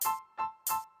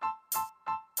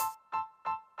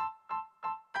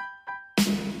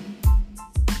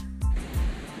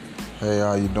Hey,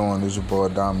 how you doing? This your boy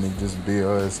Dominic. This is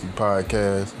BLSD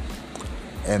Podcast.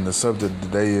 And the subject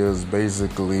today is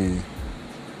basically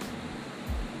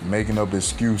making up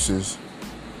excuses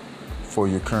for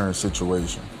your current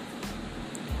situation.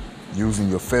 Using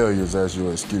your failures as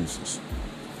your excuses.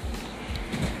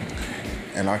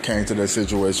 And I came to that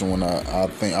situation when I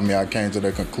came to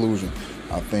that conclusion.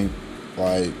 I think,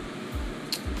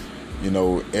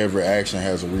 every action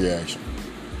has a reaction.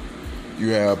 You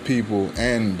have people,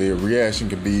 and their reaction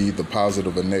could be either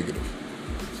positive or negative.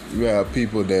 You have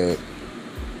people a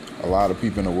lot of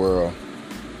people in the world,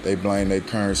 they blame their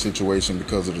current situation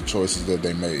because of the choices that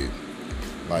they made.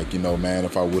 Man,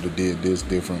 if I would have did this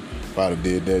different, if I'd have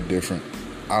did that different,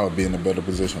 I would be in a better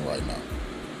position right now.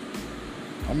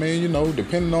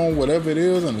 Depending on whatever it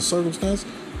is and the circumstance,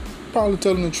 probably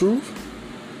telling the truth.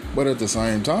 But at the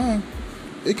same time,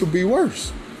 it could be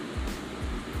worse.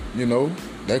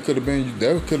 That could have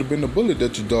been the bullet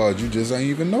that you dodged. You just ain't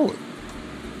even know it.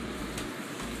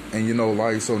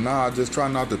 And so now I just try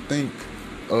not to think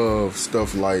of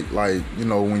stuff like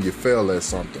when you fail at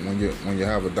something, when you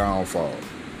have a downfall.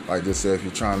 Like just say if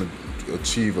you're trying to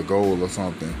achieve a goal or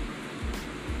something,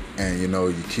 and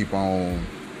you keep on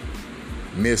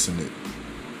missing it.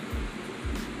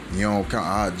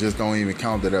 I just don't even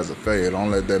count it as a fail. Don't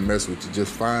let that mess with you.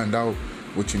 Just find out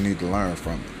what you need to learn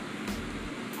from it.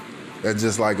 That's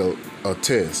just like a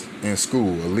test in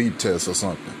school, a LEAP test or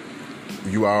something.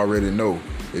 You already know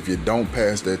if you don't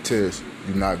pass that test,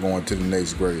 you're not going to the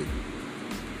next grade.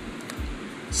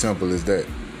 Simple as that.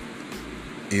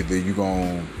 Either you're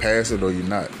going to pass it or you're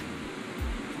not.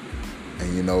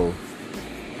 And a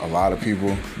lot of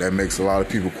people, that makes a lot of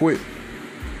people quit.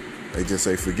 They just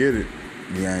say, forget it,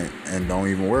 and don't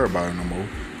even worry about it no more.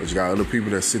 But you got other people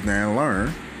that sit there and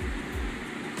learn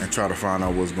and try to find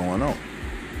out what's going on.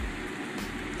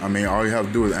 All you have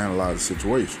to do is analyze the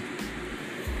situation,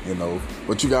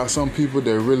 But you got some people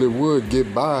that really would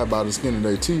get by the skin of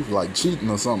their teeth, like cheating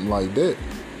or something like that.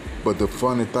 But the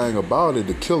funny thing about it,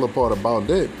 the killer part about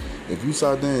that, if you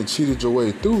sat there and cheated your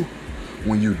way through,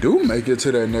 when you do make it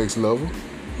to that next level,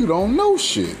 you don't know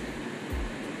shit.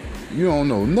 You don't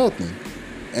know nothing.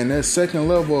 And that second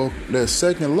level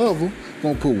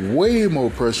gonna put way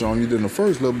more pressure on you than the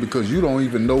first level because you don't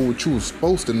even know what you were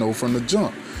supposed to know from the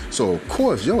jump. So of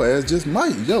course your ass just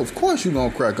might. Of course you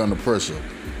gonna crack under pressure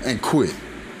and quit.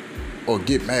 Or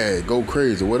get mad, go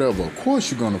crazy, whatever. Of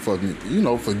course you're gonna fucking,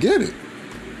 forget it.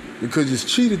 Because you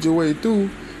cheated your way through,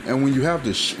 and when you have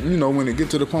to, when it get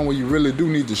to the point where you really do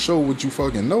need to show what you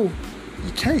fucking know,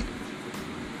 you can't.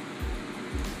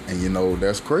 And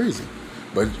that's crazy.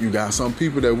 But you got some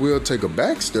people that will take a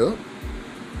back step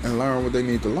and learn what they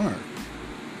need to learn.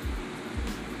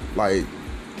 Like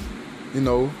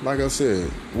I said,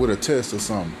 with a test or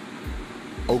something.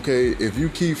 Okay, if you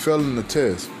keep failing the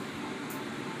test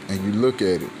and you look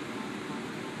at it,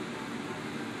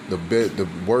 the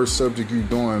worst subject you're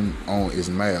doing on is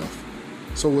math.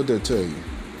 So what they tell you?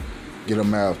 Get a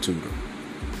math tutor.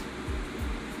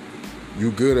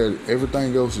 You good at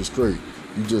everything else is straight.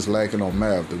 You just lacking on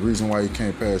math. The reason why you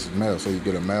can't pass is math. So you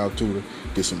get a math tutor,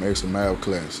 get some extra math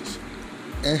classes,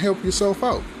 and help yourself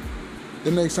out.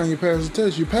 The next time you pass the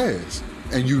test, you pass.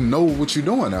 And you know what you're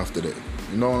doing after that.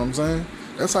 You know what I'm saying?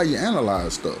 That's how you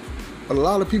analyze stuff. But a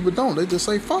lot of people don't. They just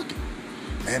say, fuck it.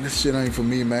 Man, this shit ain't for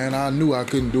me, man. I knew I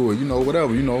couldn't do it.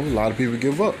 Whatever. A lot of people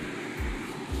give up.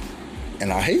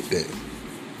 And I hate that.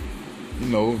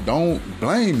 Don't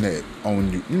blame that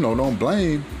on you. Don't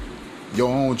blame your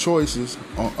own choices.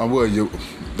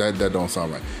 That don't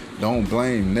sound right. Don't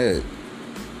blame that.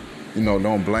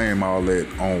 Don't blame all that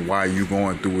on why you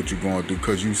going through what you're going through,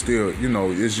 because you still,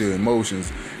 it's your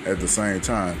emotions at the same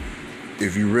time.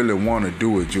 If you really want to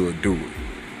do it, you'll do it.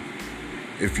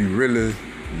 If you really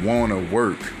want to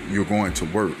work, you're going to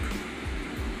work.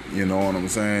 You know what I'm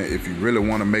saying? If you really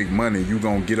want to make money, you're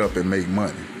going to get up and make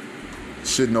money.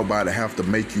 Should nobody have to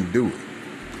make you do it.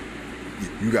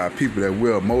 You got people that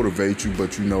will motivate you,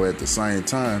 but at the same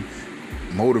time,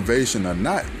 motivation or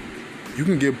not, you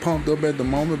can get pumped up at the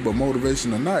moment, but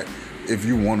motivation or not, if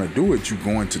you want to do it, you're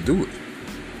going to do it.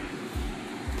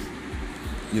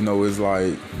 It's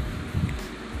like,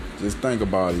 just think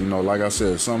about it. Like I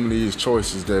said, some of these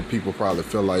choices that people probably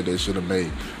feel like they should have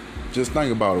made. Just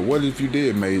think about it. What if you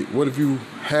what if you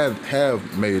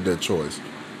have made that choice?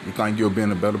 You think you'll be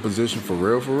in a better position for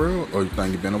real? Or you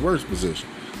think you'll be in a worse position?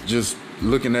 Just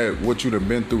looking at what you'd have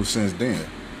been through since then.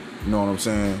 You know what I'm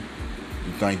saying?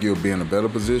 You think you'll be in a better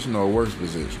position or a worse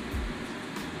position?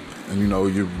 And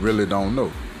you really don't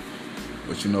know.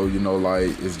 But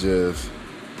it's just,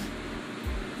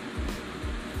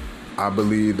 I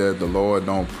believe that the Lord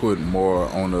don't put more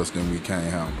on us than we can't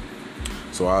handle.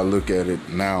 So I look at it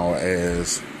now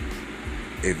as,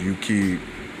 if you keep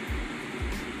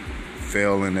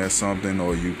failing at something,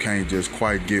 or you can't just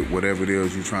quite get whatever it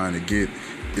is you're trying to get,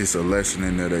 it's a lesson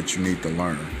in there that you need to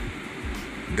learn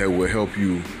that will help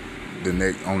you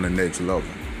on the next level.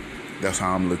 That's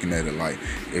how I'm looking at it. Like,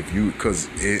 because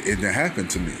it didn't happen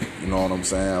to me. You know what I'm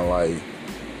saying? Like,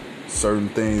 certain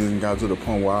things got to the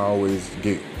point where I always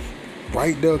get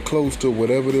right there close to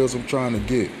whatever it is I'm trying to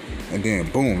get, and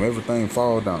then boom, everything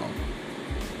fall down.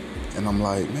 And I'm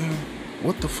like, man,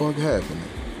 what the fuck happened?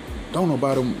 Don't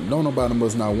nobody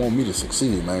must not want me to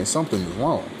succeed, man. Something is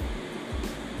wrong.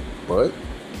 But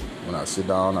when I sit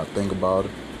down, I think about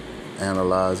it,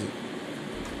 analyze it,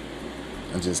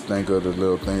 and just think of the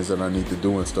little things that I need to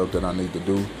do and stuff that I need to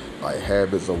do, like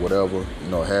habits or whatever.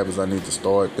 Habits I need to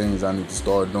start, things I need to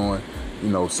start doing.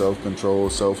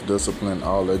 Self-control, self-discipline,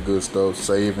 all that good stuff,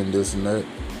 saving this and that.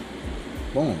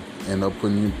 Boom. End up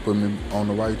putting me on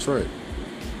the right track.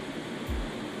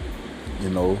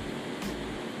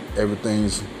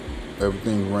 Everything's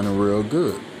running real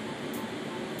good.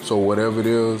 So whatever it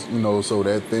is, so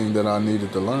that thing that I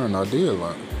needed to learn, I did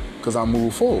learn. Because I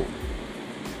moved forward.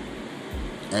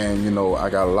 And, I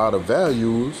got a lot of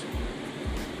values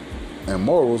and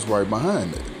morals right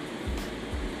behind it.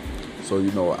 So,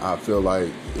 I feel like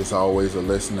it's always a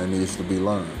lesson that needs to be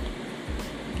learned,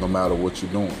 no matter what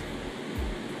you're doing.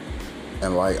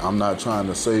 And, I'm not trying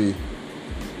to say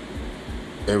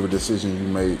every decision you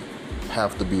make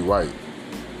have to be right.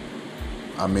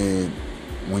 I mean,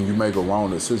 when you make a wrong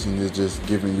decision, it's just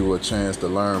giving you a chance to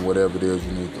learn whatever it is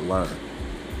you need to learn.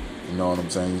 You know what I'm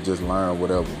saying? You just learn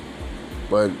whatever.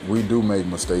 But we do make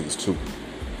mistakes too.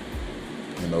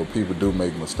 People do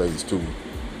make mistakes too.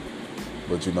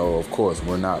 But of course,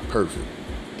 we're not perfect.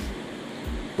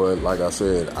 But like I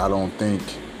said, I don't think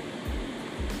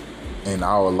in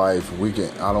our life you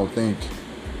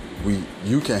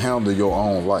can handle your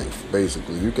own life,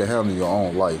 basically. You can handle your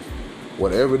own life.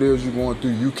 Whatever it is you're going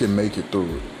through, you can make it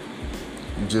through it.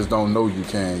 You just don't know you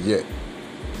can yet.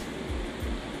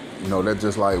 That's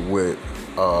just like with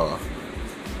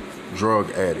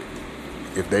drug addict.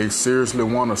 If they seriously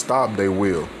want to stop, they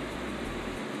will.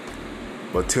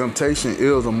 But temptation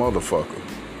is a motherfucker.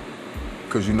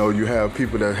 Because, you have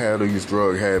people that have these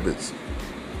drug habits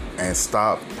and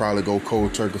stop, probably go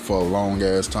cold turkey for a long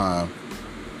ass time.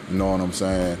 You know what I'm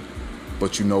saying?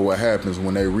 But what happens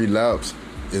when they relapse?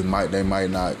 They might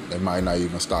not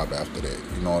even stop after that.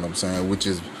 You know what I'm saying? Which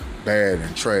is bad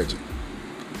and tragic.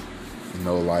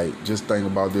 Just think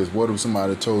about this. What if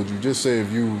somebody told you, just say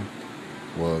if you,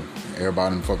 well,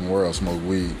 everybody in the fucking world smoke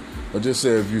weed, but just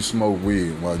say if you smoke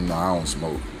weed, well, no, I don't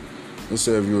smoke. Just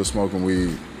say if you were smoking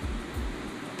weed,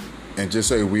 and just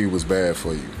say weed was bad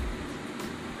for you,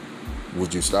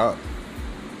 would you stop?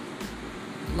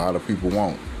 A lot of people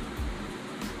won't.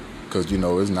 Because,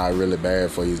 it's not really bad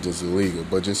for you, it's just illegal.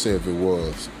 But just say if it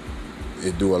was,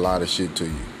 it'd do a lot of shit to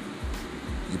you.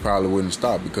 You probably wouldn't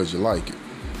stop because you like it.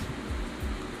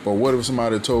 But what if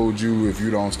somebody told you if you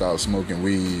don't stop smoking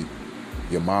weed,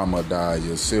 your mama die,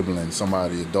 your sibling,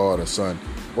 somebody, your daughter, son?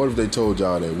 What if they told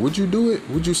y'all that? Would you do it?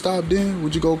 Would you stop then?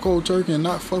 Would you go cold turkey and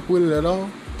not fuck with it at all?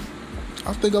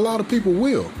 I think a lot of people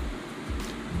will.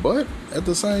 But at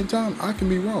the same time, I can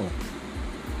be wrong.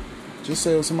 Just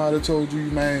say if somebody told you,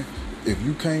 man, if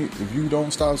you don't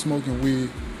stop smoking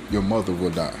weed, your mother will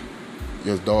die.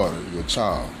 Your daughter, your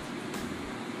child.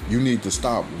 You need to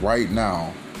stop right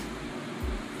now.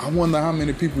 I wonder how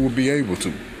many people will be able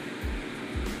to.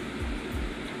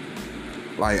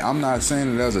 I'm not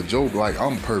saying it as a joke,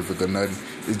 I'm perfect or nothing.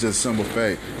 It's just simple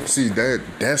fact. See,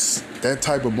 that's that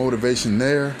type of motivation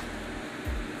there,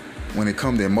 when it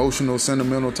comes to emotional,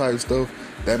 sentimental type stuff,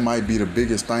 that might be the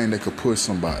biggest thing that could push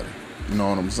somebody. You know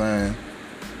what I'm saying?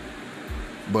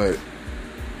 But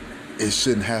it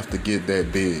shouldn't have to get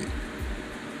that big.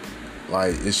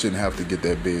 It shouldn't have to get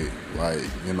that big.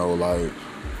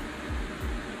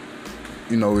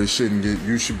 It shouldn't get,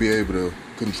 you should be able to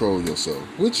control yourself,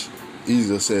 which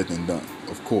easier said than done,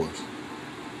 of course.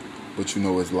 But it's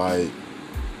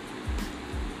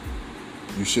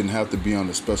you shouldn't have to be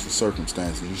under special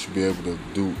circumstances. You should be able to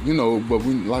do, but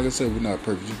like I said, we're not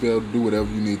perfect. You should be able to do whatever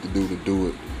you need to do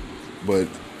it. But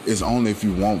it's only if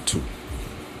you want to.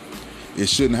 It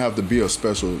shouldn't have to be a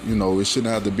special, it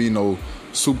shouldn't have to be no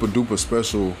super duper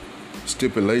special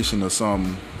stipulation or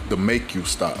something to make you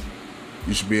stop.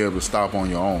 You should be able to stop on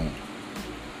your own.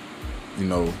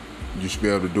 You should be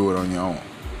able to do it on your own.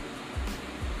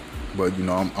 But,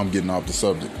 I'm getting off the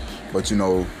subject. But,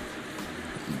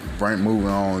 moving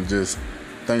on, just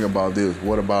think about this.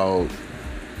 What about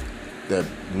that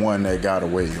one that got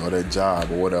away, or that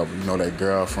job or whatever, you know, that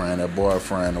girlfriend, that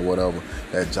boyfriend or whatever,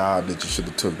 that job that you should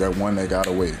have took, that one that got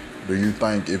away. Do you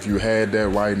think if you had that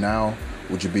right now,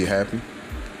 would you be happy?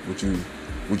 Would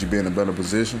you be in a better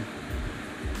position?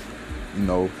 You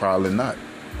know, probably not.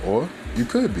 Or you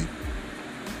could be.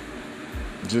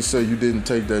 Just say you didn't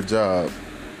take that job,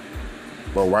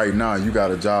 but right now you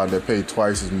got a job that paid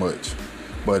twice as much.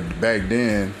 But back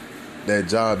then, that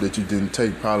job that you didn't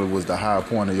take probably was the high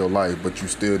point of your life, but you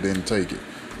still didn't take it.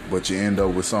 But you end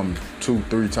up with something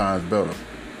 2-3 times better.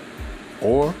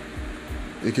 Or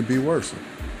it could be worse,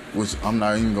 which I'm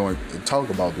not even going to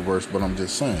talk about the worst, but I'm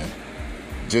just saying.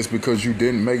 Just because you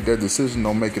didn't make that decision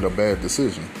don't make it a bad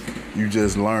decision. You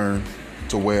just learn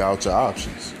to weigh out your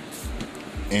options.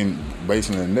 And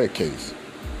basically in that case,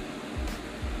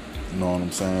 you know what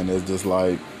I'm saying? It's just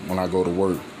like when I go to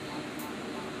work.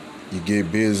 You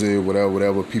get busy,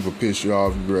 whatever, people piss you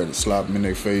off, you be ready to slap them in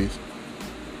their face,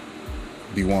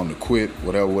 be wanting to quit,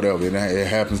 whatever. It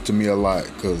happens to me a lot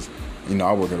because, you know,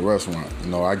 I work at a restaurant. You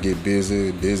know, I get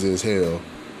busy as hell.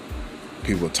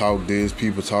 People talk this,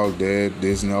 people talk that,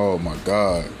 this and oh my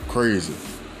God, crazy.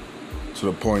 To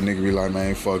the point nigga be like,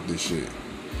 man, fuck this shit.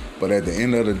 But at the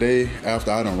end of the day,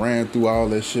 after I done ran through all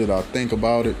that shit, I think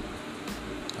about it,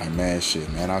 like, man,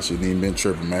 shit, man, I shouldn't even been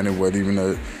tripping, man.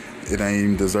 It ain't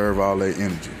even deserve all that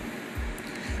energy.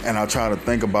 And I try to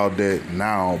think about that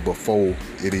now before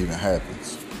it even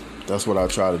happens. That's what I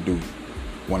try to do.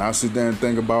 When I sit there and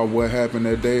think about what happened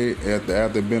that day,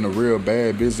 after it been a real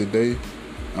bad, busy day,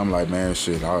 I'm like, man, I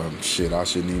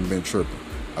shouldn't even been tripping.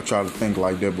 I try to think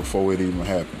like that before it even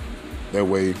happened. That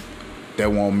way,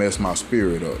 that won't mess my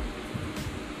spirit up.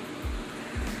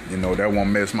 You know, that won't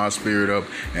mess my spirit up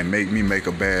and make me make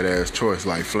a badass choice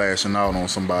like flashing out on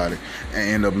somebody and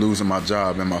end up losing my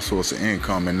job and my source of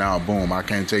income, and now, boom, I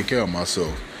can't take care of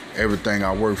myself. Everything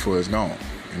I work for is gone.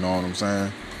 You know what I'm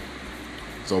saying?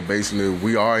 So basically,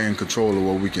 we are in control of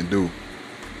what we can do.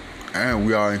 And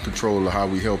we are in control of how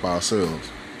we help ourselves.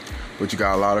 But you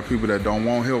got a lot of people that don't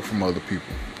want help from other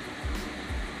people.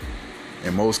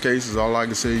 In most cases, all I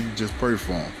can say is you just pray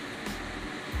for them.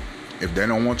 If they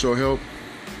don't want your help,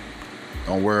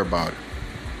 don't worry about it.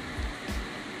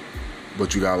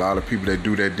 But you got a lot of people that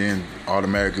do that, then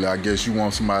automatically, I guess you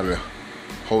want somebody to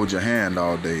hold your hand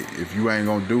all day. If you ain't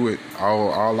gonna do it,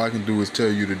 all I can do is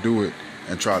tell you to do it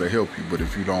and try to help you. But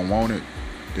if you don't want it,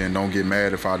 then don't get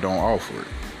mad if I don't offer it.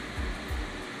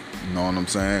 You know what I'm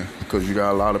saying? Because you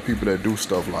got a lot of people that do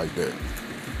stuff like that.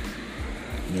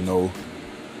 You know,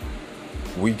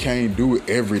 we can't do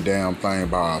every damn thing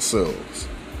by ourselves.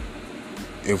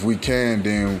 If we can,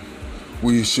 then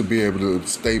we should be able to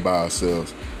stay by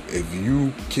ourselves. If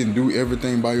you can do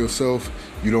everything by yourself,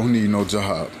 you don't need no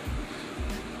job.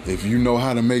 If you know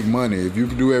how to make money, if you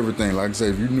can do everything, like I say,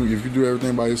 if you do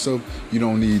everything by yourself, you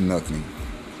don't need nothing.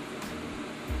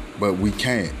 But we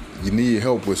can't. You need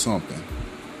help with something.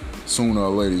 Sooner or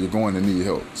later, you're going to need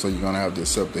help. So you're going to have to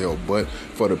accept the help. But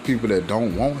for the people that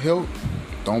don't want help,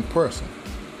 don't press them.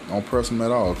 Don't press them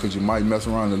at all, because you might mess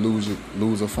around and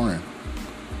lose a friend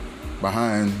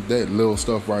behind that little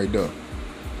stuff right there.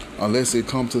 Unless it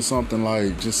comes to something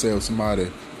like, just say if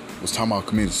somebody was talking about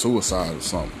committing suicide or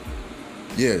something.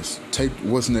 Yes, take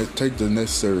the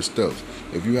necessary steps.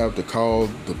 If you have to call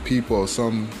the people or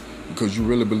something because you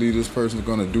really believe this person is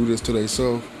going to do this to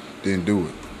themselves, then do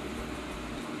it.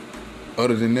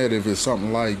 Other than that, if it's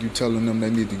something like you telling them they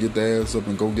need to get their ass up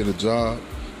and go get a job,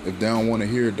 if they don't want to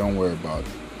hear it, don't worry about it.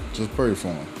 Just pray for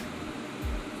them.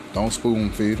 Don't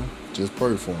spoon feed them. Just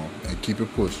pray for them and keep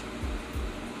it pushing.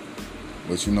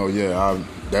 But you know,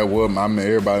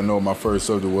 everybody know what my first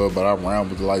subject was, but I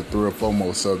rambled like 3 or 4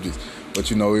 more subjects. But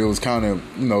you know, it was kind of,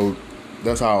 you know,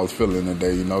 that's how I was feeling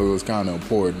today. You know, it was kind of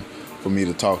important for me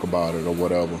to talk about it or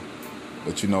whatever.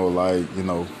 But you know, like, you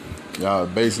know,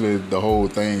 basically the whole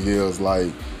thing is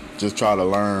like, just try to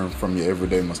learn from your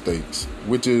everyday mistakes,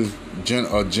 which is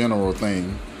a general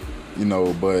thing, you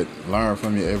know, but learn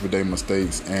from your everyday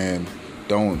mistakes and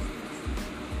don't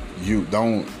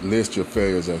list your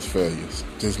failures as failures.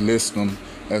 Just list them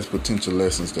as potential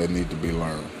lessons that need to be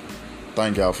learned.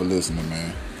 Thank y'all for listening,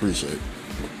 man. Appreciate it.